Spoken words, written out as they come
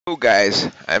Hello guys,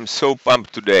 I'm so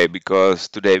pumped today because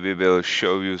today we will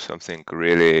show you something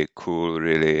really cool,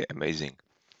 really amazing.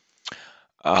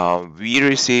 We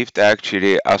received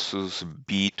actually ASUS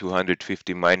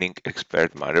B250 Mining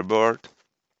Expert motherboard.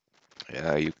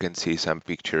 You can see some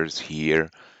pictures here.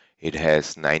 It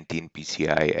has 19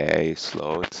 PCIe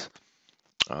slots.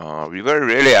 We were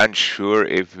really unsure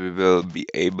if we will be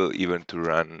able even to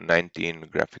run 19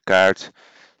 graphic cards.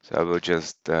 So I will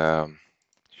just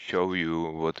show you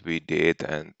what we did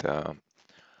and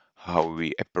how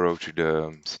we approach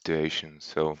the situation.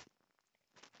 So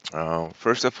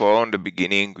first of all, in the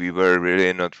beginning, we were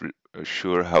really not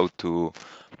sure how to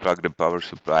plug the power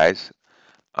supplies.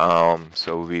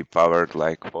 So we powered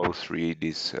like all three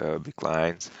these big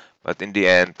lines, but in the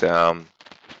end,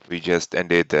 we just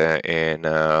ended in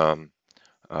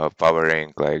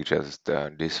powering like just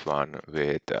this one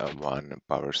with one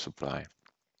power supply.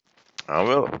 I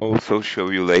will also show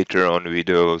you later on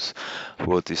videos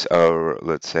what is our,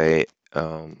 let's say,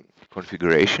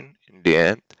 configuration in the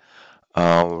end.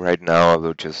 Right now I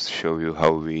will just show you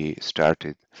how we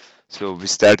started. So we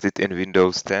started in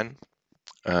Windows 10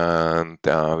 and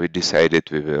we decided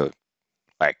we will,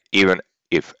 like, even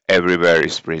if everywhere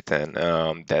is written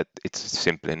that it's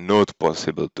simply not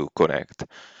possible to connect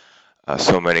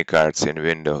so many cards in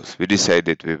Windows, we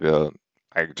decided we will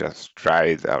like just try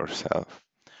it ourselves.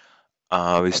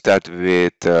 We start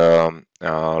with a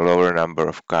lower number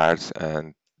of cards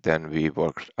and then we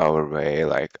worked our way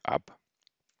like up.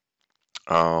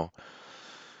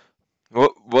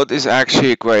 What is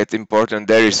actually quite important,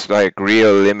 there is like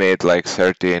real limit like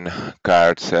 13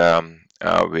 cards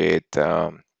with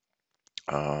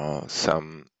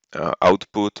some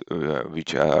output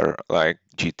which are like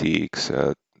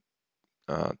GTX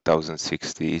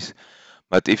 1060s.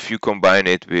 But if you combine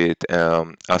it with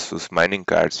ASUS mining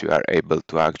cards, you are able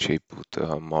to actually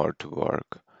put more to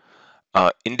work.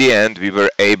 In the end, we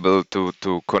were able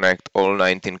to connect all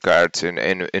 19 cards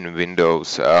in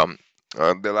Windows. The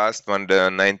last one, the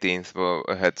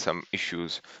 19th, had some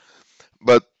issues.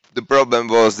 But the problem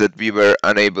was that we were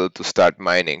unable to start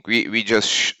mining. We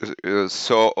just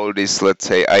saw all these, let's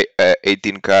say,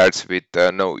 18 cards with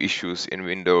no issues in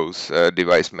Windows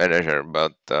Device Manager,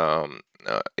 but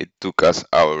it took us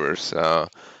hours to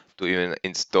even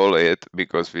install it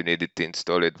because we needed to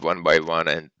install it one by one,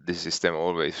 and the system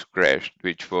always crashed,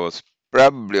 which was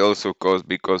probably also caused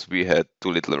because we had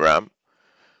too little RAM.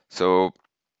 So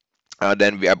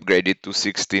then we upgraded to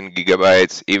 16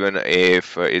 gigabytes, even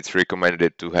if it's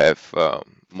recommended to have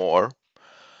more.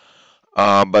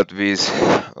 But we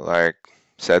like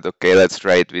said, okay, let's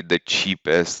try it with the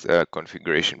cheapest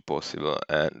configuration possible,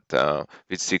 and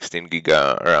with 16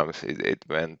 giga RAMs, it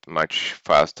went much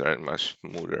faster and much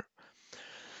smoother.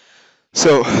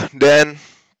 So then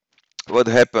what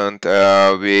happened,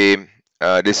 we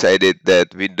decided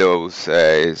that Windows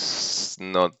is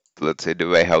not, let's say, the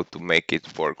way how to make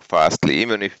it work fastly,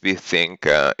 even if we think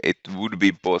it would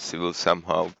be possible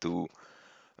somehow to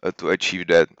achieve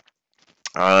that.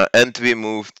 And we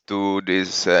moved to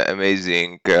this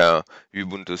amazing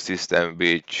Ubuntu system,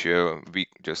 which we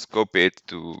just copied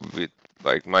to with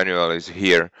like manual is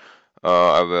here.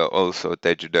 I will also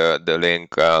attach the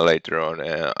link later on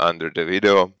under the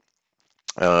video.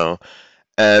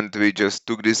 And we just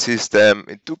took this system.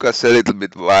 It took us a little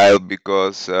bit while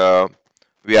because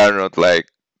we are not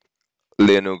like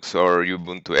Linux or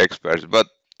Ubuntu experts, but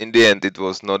in the end it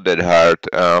was not that hard.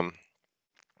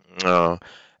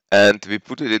 And we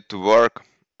put it to work.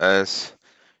 As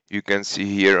you can see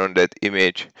here on that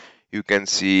image, you can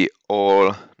see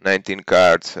all 19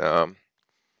 cards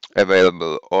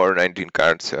available, or 19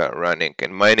 cards running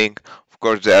and mining. Of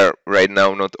course, they are right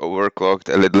now not overclocked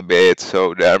a little bit,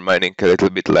 so they are mining a little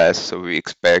bit less. So we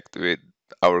expect with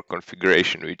our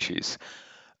configuration, which is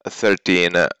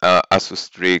 13 ASUS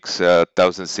STRIX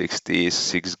 1060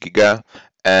 6 giga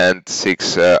and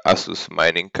 6 ASUS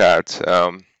mining cards,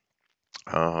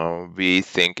 we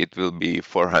think it will be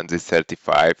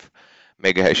 435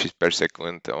 megahashes per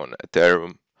second on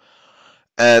Ethereum.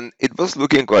 And it was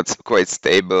looking quite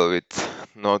stable with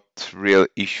not real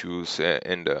issues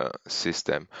in the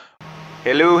system.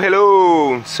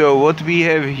 Hello! So what we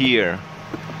have here,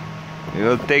 we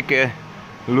will take a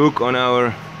look on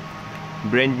our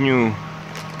brand new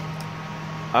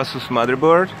ASUS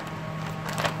motherboard.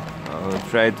 I'll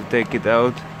try to take it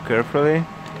out carefully.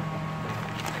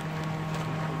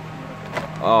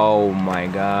 Oh my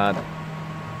god,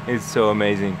 it's so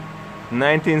amazing.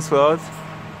 19 slots.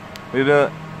 We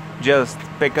will just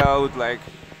pick out like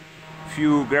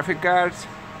few graphic cards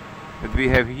that we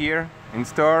have here in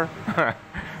store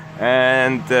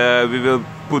and we will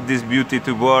put this beauty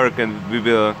to work, and we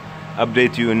will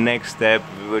update you next step.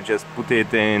 We will just put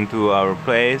it into our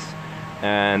place,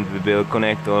 and we will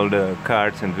connect all the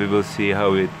cards, and we will see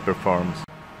how it performs.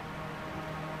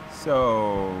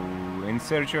 So, in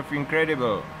search of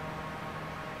incredible.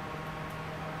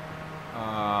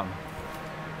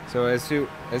 So as you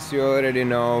already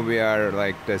know, we are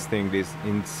like testing this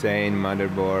insane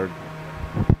motherboard,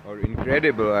 or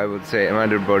incredible, I would say, a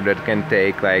motherboard that can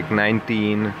take like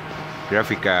 19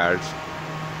 graphic cards.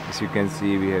 As you can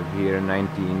see, we have here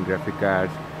 19 graphic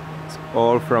cards. It's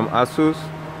all from ASUS,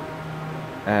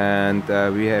 and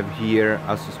we have here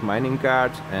ASUS mining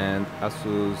cards and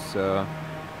ASUS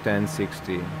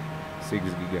 1060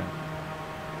 6GB,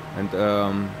 and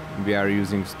we are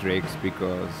using Strix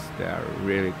because they are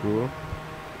really cool.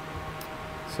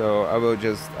 So I will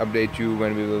just update you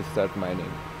when we will start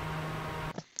mining.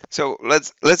 So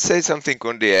let's say something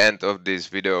on the end of this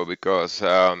video, because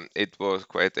it was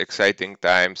quite exciting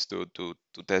times to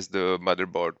test the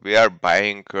motherboard. We are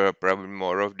buying probably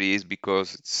more of these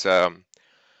because it's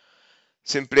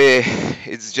simply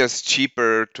it's just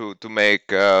cheaper to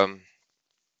make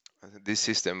this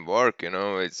system work. You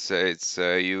know, it's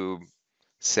you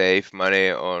save money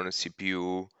on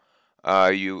CPU.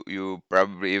 You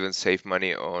probably even save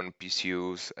money on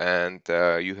PCUs, and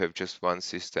you have just one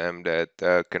system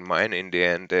that can mine. In the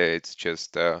end, it's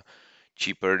just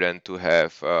cheaper than to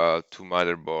have two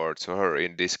motherboards, or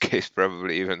in this case,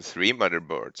 probably even three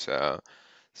motherboards.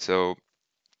 So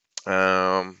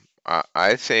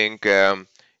I think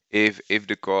if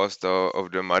the cost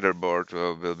of the motherboard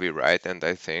will be right, and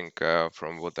I think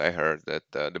from what I heard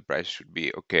that the price should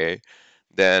be okay,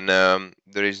 then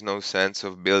there is no sense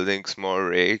of building small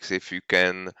rigs if you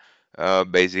can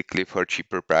basically for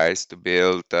cheaper price to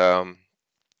build 19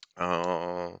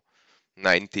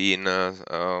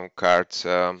 cards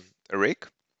a rig.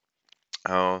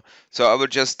 So I will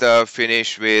just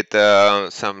finish with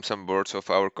some words of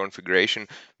our configuration.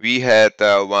 We had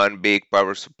one big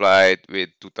power supply with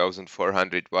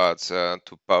 2400 watts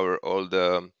to power all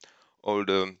the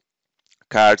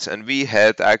cards, and we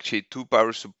had actually two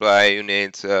power supply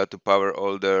units to power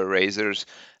all the razors,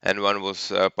 and one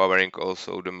was powering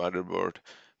also the motherboard.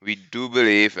 We do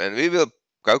believe, and we will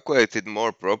calculate it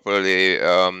more properly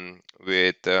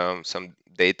with some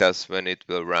data when it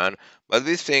will run, but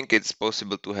we think it's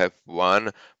possible to have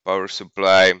one power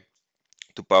supply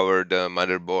to power the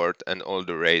motherboard and all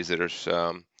the razors,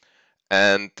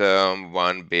 and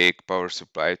one big power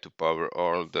supply to power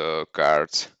all the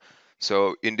cards.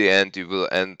 So in the end, you will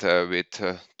end with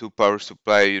two power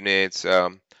supply units.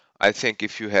 I think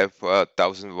if you have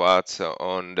 1000 watts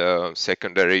on the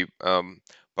secondary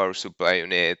power supply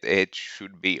unit, it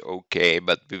should be okay,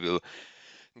 but we will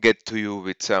get to you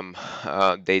with some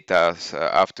data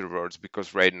afterwards,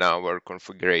 because right now our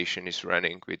configuration is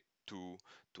running with two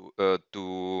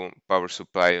power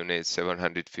supply units,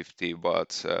 750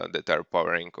 watts, that are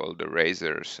powering all the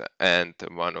razors, and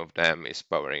one of them is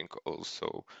powering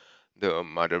also the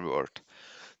motherboard.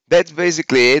 That's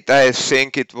basically it. I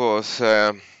think it was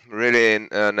really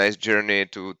a nice journey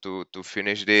to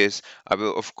finish this. I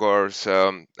will of course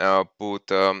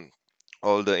put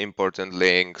all the important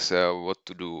links, what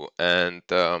to do, and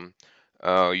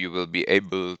you will be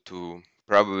able to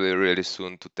probably really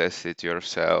soon to test it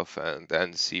yourself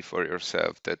and see for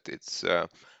yourself that it's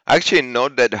actually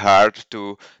not that hard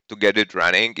to get it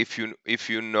running. If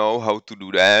you know how to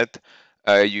do that,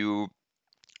 you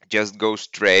just go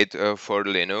straight for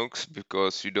Linux,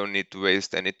 because you don't need to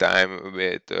waste any time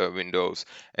with Windows,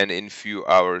 and in few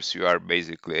hours you are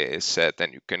basically set,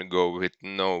 and you can go with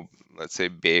no, let's say,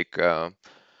 big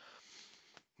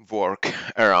work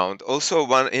around. Also,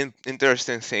 one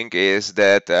interesting thing is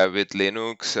that with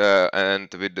Linux and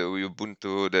with the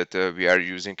Ubuntu that we are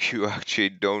using, you actually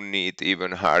don't need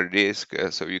even hard disk,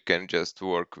 so you can just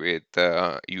work with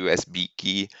USB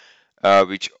key,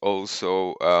 which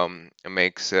also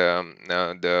makes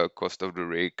the cost of the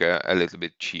rig a little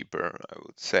bit cheaper, I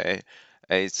would say.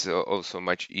 And it's also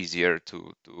much easier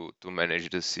to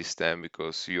manage the system,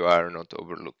 because you are not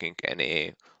overlooking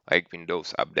any like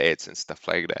Windows updates and stuff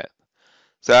like that.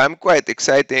 So I'm quite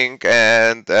exciting,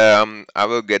 and I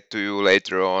will get to you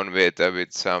later on with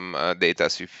some data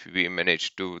if we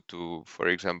manage to, for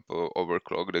example,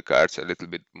 overclock the cards a little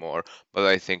bit more, but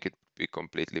I think it would be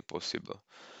completely possible.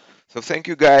 So thank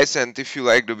you guys, and if you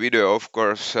like the video, of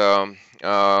course,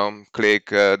 click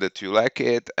that you like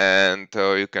it, and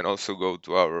you can also go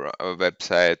to our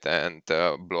website and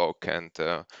blog and,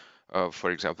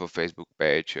 for example, Facebook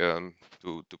page to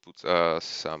put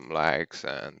some likes,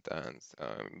 and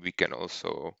we can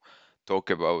also talk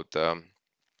about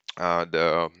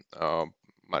the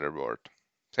motherboard.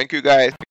 Thank you guys.